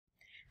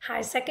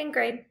Hi, second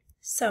grade.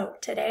 So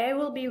today I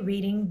will be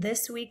reading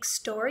this week's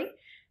story,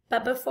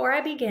 but before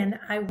I begin,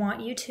 I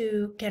want you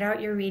to get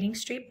out your Reading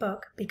Street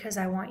book because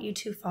I want you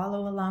to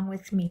follow along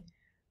with me.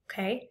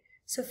 Okay,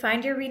 so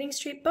find your Reading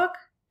Street book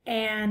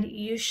and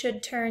you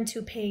should turn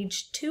to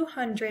page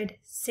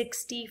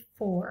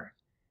 264.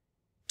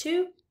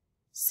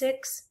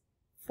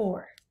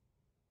 264.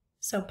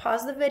 So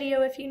pause the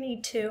video if you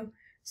need to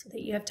so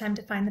that you have time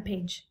to find the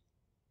page.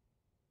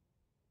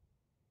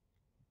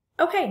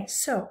 Okay,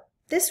 so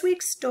this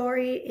week's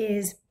story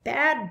is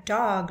Bad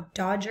Dog,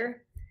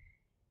 Dodger,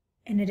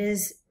 and it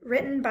is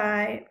written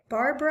by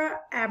Barbara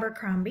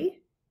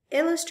Abercrombie,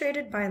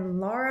 illustrated by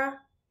Laura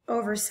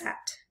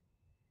Oversat.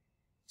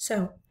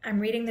 So I'm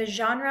reading the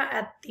genre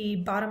at the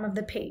bottom of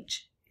the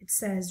page. It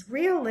says,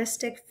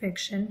 realistic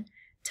fiction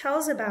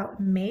tells about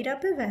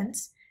made-up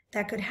events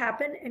that could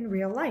happen in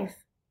real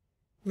life.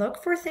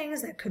 Look for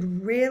things that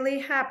could really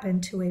happen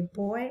to a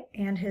boy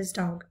and his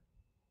dog.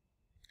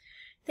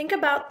 Think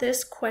about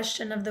this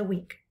question of the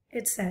week.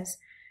 It says,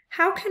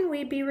 how can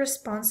we be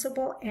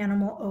responsible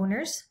animal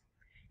owners?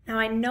 Now,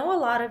 I know a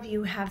lot of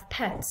you have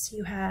pets.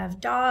 You have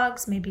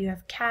dogs, maybe you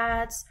have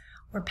cats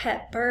or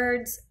pet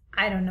birds.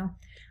 I don't know.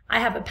 I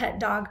have a pet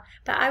dog,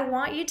 but I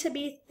want you to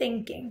be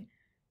thinking,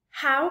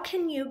 how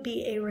can you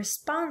be a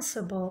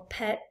responsible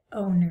pet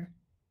owner?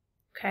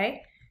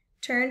 Okay,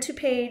 turn to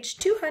page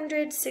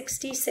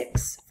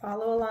 266.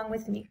 Follow along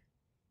with me.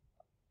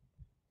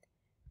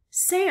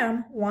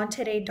 Sam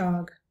wanted a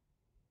dog.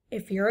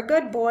 If you're a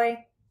good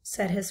boy,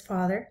 said his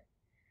father.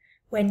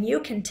 When you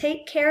can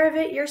take care of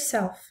it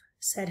yourself,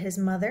 said his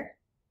mother.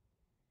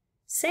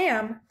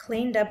 Sam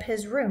cleaned up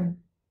his room.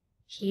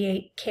 He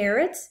ate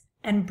carrots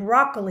and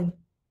broccoli.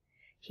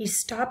 He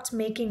stopped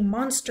making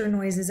monster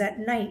noises at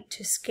night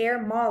to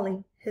scare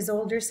Molly, his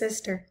older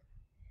sister.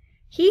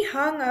 He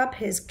hung up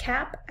his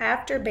cap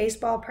after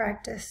baseball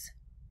practice.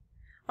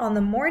 On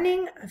the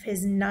morning of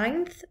his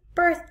 9th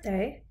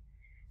birthday,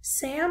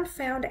 Sam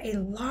found a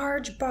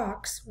large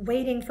box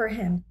waiting for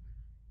him.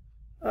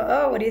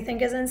 Uh-oh, what do you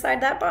think is inside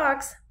that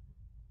box?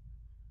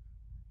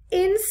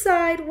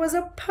 Inside was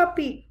a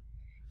puppy.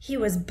 He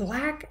was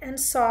black and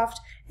soft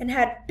and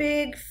had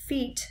big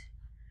feet.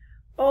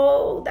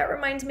 Oh, that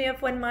reminds me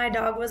of when my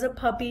dog was a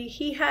puppy.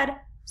 He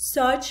had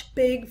such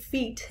big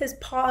feet. His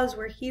paws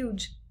were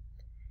huge.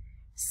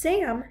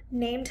 Sam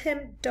named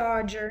him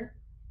Dodger.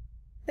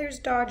 There's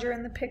Dodger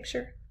in the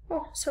picture.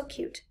 Oh, so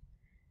cute.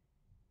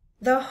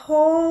 The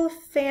whole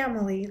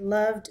family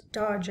loved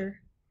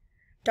Dodger.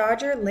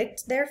 Dodger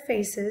licked their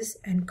faces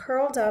and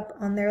curled up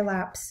on their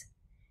laps.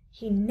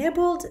 He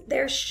nibbled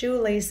their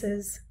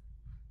shoelaces.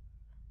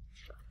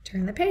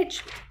 Turn the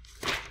page.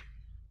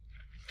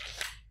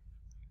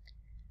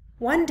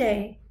 One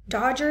day,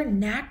 Dodger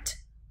knocked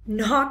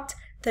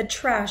the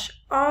trash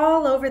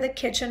all over the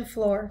kitchen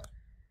floor.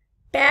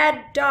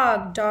 Bad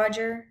dog,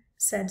 Dodger,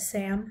 said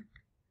Sam.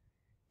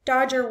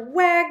 Dodger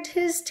wagged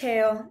his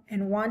tail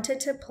and wanted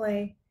to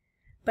play.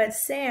 But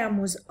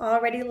Sam was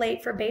already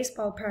late for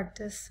baseball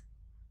practice.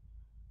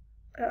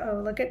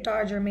 Uh-oh, look at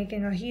Dodger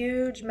making a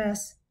huge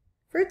mess.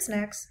 Fruit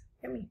snacks,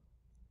 yummy.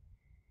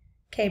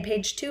 Okay,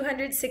 page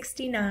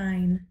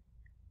 269.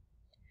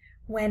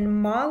 When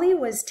Molly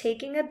was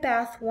taking a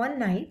bath one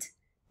night,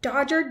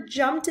 Dodger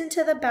jumped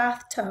into the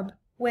bathtub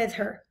with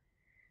her.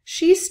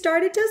 She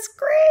started to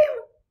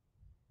scream.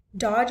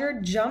 Dodger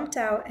jumped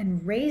out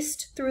and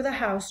raced through the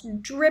house,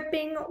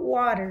 dripping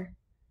water.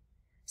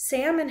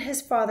 Sam and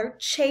his father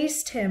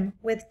chased him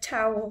with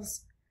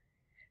towels.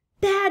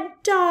 Bad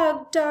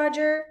dog,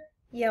 Dodger,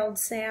 yelled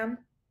Sam.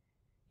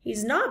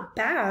 He's not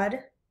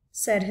bad,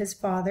 said his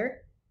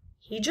father.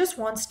 He just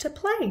wants to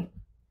play.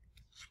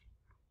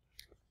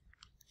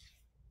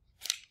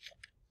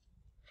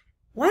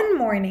 One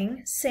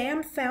morning,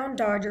 Sam found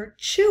Dodger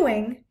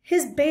chewing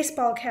his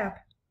baseball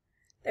cap.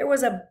 There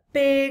was a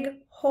big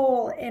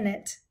hole in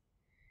it.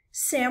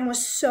 Sam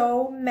was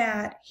so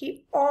mad,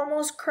 he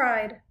almost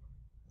cried.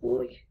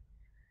 Ooh.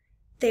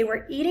 They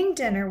were eating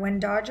dinner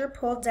when Dodger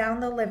pulled down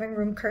the living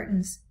room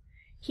curtains.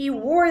 He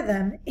wore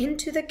them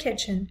into the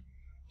kitchen.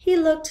 He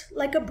looked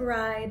like a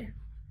bride.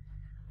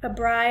 A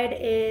bride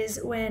is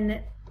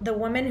when the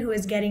woman who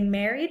is getting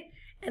married,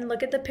 and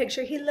look at the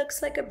picture, he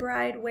looks like a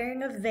bride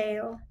wearing a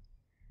veil.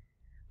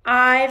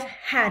 I've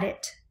had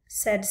it,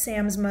 said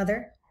Sam's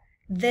mother.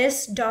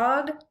 This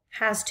dog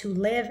has to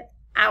live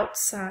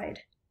outside.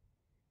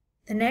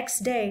 The next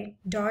day,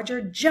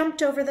 Dodger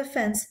jumped over the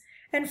fence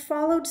and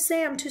followed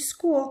Sam to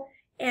school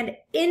and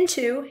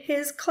into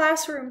his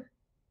classroom.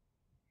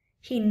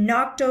 He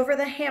knocked over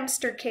the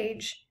hamster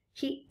cage.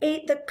 He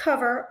ate the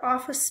cover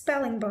off a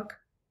spelling book.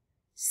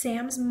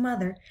 Sam's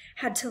mother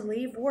had to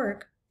leave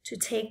work to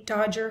take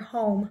Dodger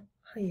home.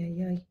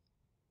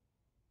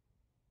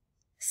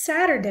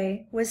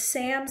 Saturday was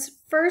Sam's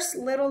first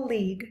Little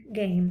League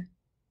game.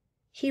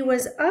 He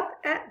was up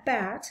at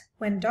bat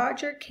when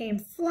Dodger came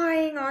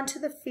flying onto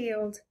the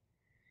field.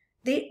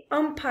 The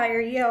umpire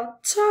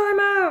yelled, "Time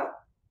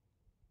out!"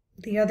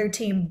 The other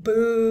team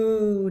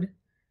booed.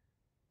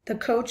 The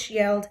coach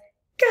yelled,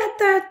 "Get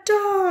that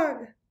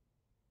dog!"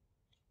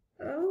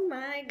 Oh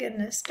my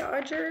goodness,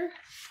 Dodger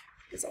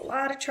is a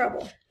lot of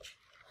trouble.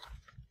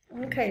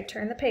 Okay,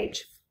 turn the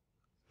page.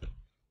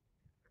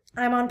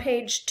 I'm on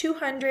page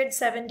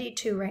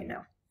 272 right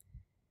now.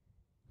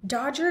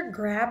 Dodger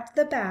grabbed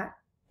the bat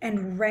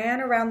and ran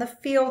around the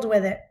field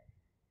with it.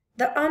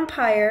 The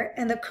umpire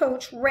and the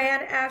coach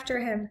ran after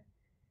him.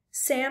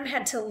 Sam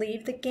had to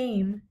leave the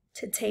game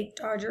to take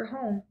Dodger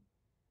home.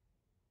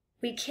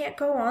 "We can't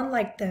go on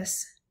like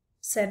this,"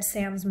 said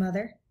Sam's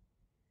mother.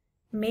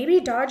 "Maybe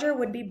Dodger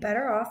would be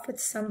better off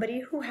with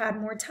somebody who had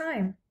more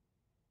time."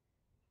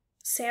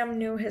 Sam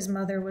knew his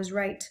mother was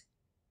right.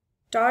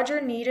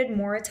 Dodger needed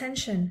more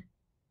attention.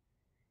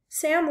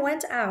 Sam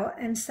went out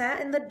and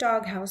sat in the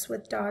doghouse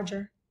with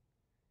Dodger.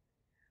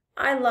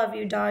 "I love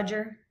you,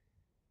 Dodger."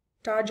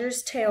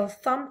 Dodger's tail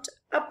thumped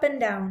up and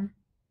down.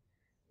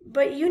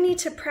 "But you need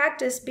to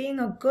practice being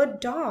a good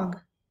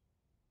dog."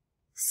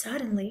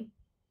 Suddenly,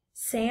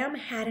 Sam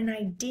had an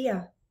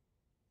idea.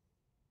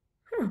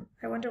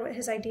 I wonder what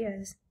his idea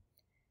is.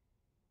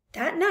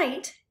 That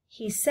night,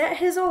 he set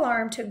his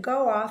alarm to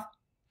go off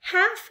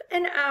half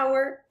an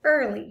hour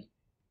early.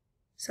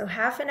 So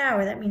half an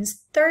hour, that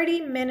means 30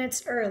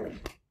 minutes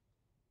early.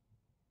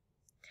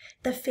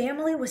 The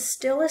family was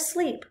still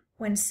asleep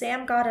when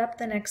Sam got up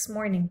the next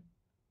morning.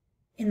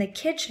 In the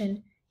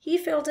kitchen, he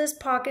filled his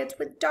pockets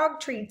with dog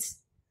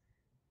treats.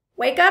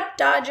 "Wake up,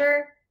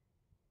 Dodger!"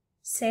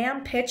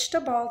 Sam pitched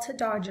a ball to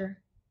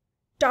Dodger.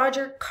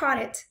 Dodger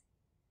caught it.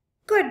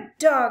 "Good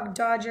dog,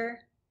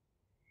 Dodger."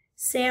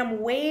 Sam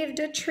waved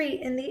a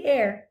treat in the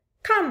air.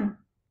 "Come!"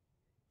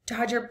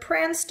 Dodger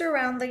pranced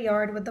around the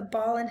yard with the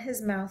ball in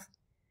his mouth.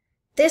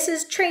 "This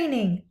is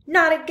training,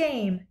 not a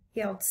game,"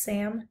 yelled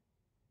Sam.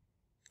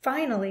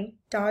 Finally,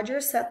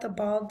 Dodger set the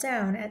ball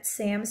down at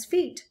Sam's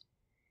feet.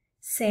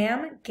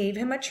 Sam gave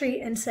him a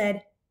treat and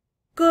said,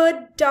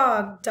 "Good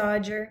dog,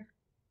 Dodger."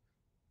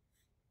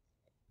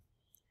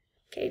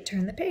 Okay,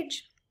 turn the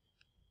page.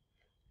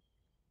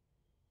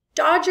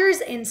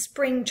 "Dodger's in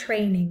spring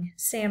training,"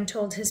 Sam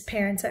told his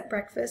parents at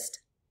breakfast.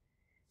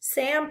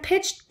 Sam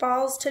pitched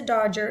balls to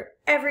Dodger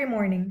every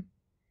morning.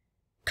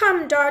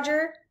 "Come,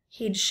 Dodger,"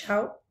 he'd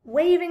shout,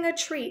 waving a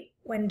treat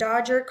when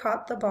Dodger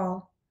caught the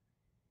ball.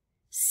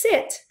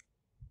 "Sit,"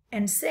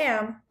 and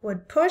Sam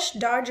would push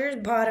Dodger's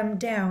bottom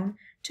down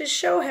to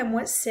show him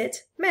what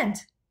sit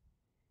meant.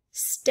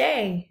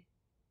 "Stay."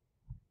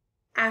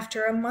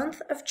 After a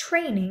month of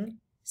training,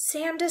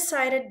 Sam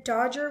decided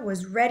Dodger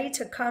was ready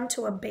to come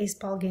to a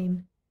baseball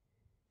game.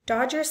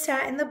 Dodger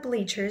sat in the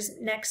bleachers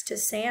next to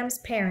Sam's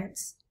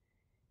parents.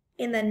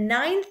 In the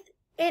 9th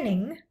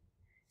inning,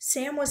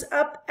 Sam was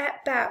up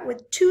at bat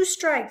with 2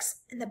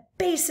 strikes and the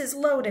bases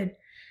loaded.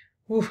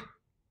 Whew.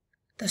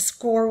 The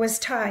score was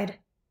tied.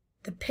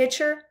 The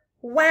pitcher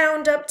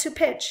wound up to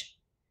pitch.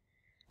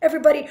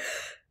 Everybody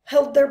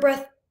held their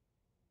breath.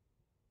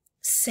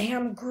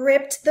 Sam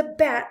gripped the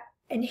bat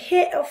and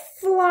hit a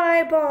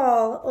fly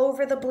ball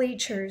over the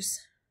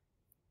bleachers.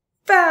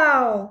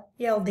 "Foul!"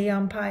 yelled the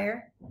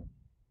umpire.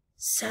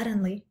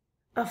 Suddenly,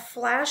 a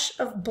flash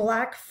of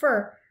black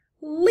fur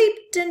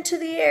leaped into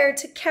the air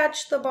to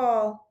catch the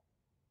ball.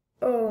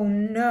 "Oh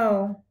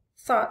no,"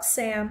 thought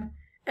Sam,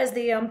 as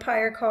the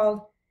umpire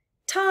called,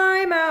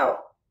 "Time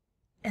out!"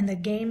 and the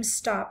game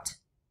stopped.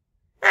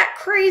 "That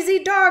crazy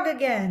dog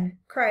again!"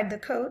 cried the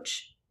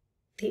coach.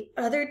 The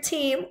other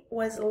team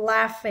was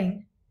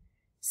laughing.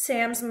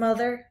 Sam's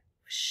mother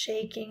was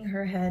shaking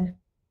her head.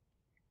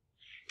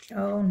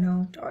 "Oh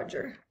no,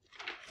 Dodger."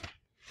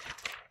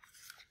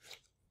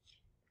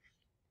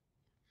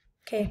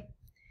 Okay,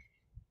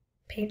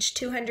 page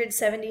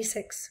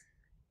 276.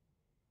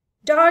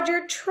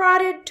 Dodger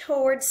trotted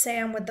toward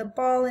Sam with the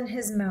ball in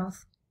his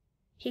mouth.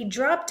 He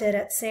dropped it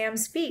at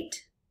Sam's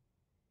feet.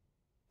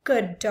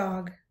 "Good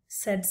dog,"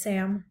 said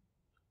Sam.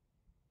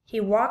 He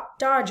walked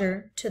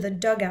Dodger to the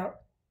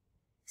dugout.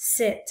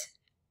 "Sit."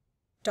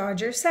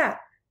 Dodger sat.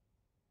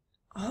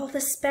 All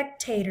the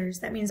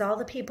spectators, that means all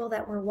the people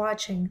that were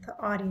watching, the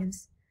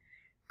audience,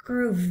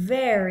 grew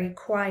very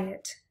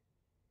quiet.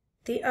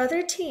 The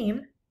other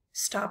team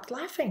stopped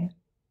laughing.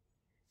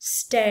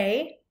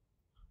 "Stay,"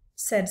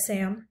 said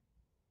Sam.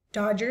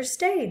 Dodger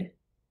stayed.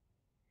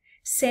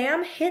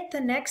 Sam hit the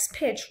next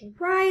pitch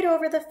right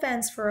over the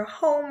fence for a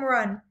home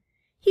run.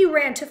 He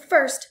ran to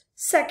first,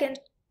 second,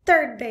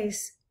 third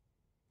base.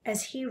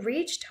 As he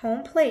reached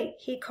home plate,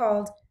 he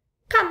called,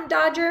 "Come,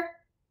 Dodger!"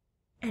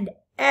 And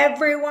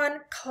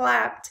everyone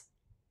clapped,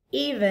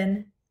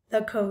 even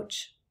the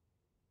coach.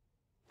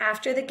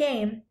 After the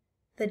game,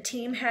 the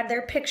team had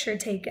their picture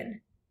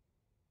taken.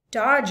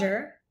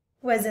 Dodger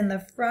was in the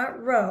front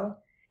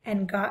row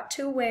and got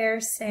to wear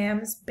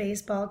Sam's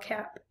baseball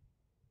cap.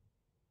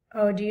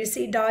 Oh, do you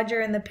see Dodger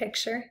in the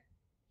picture?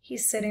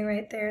 He's sitting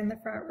right there in the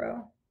front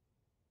row.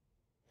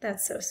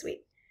 That's so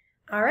sweet.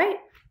 All right,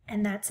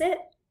 and that's it.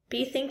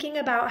 Be thinking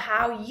about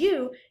how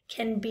you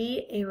can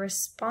be a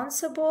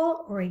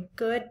responsible or a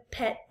good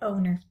pet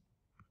owner.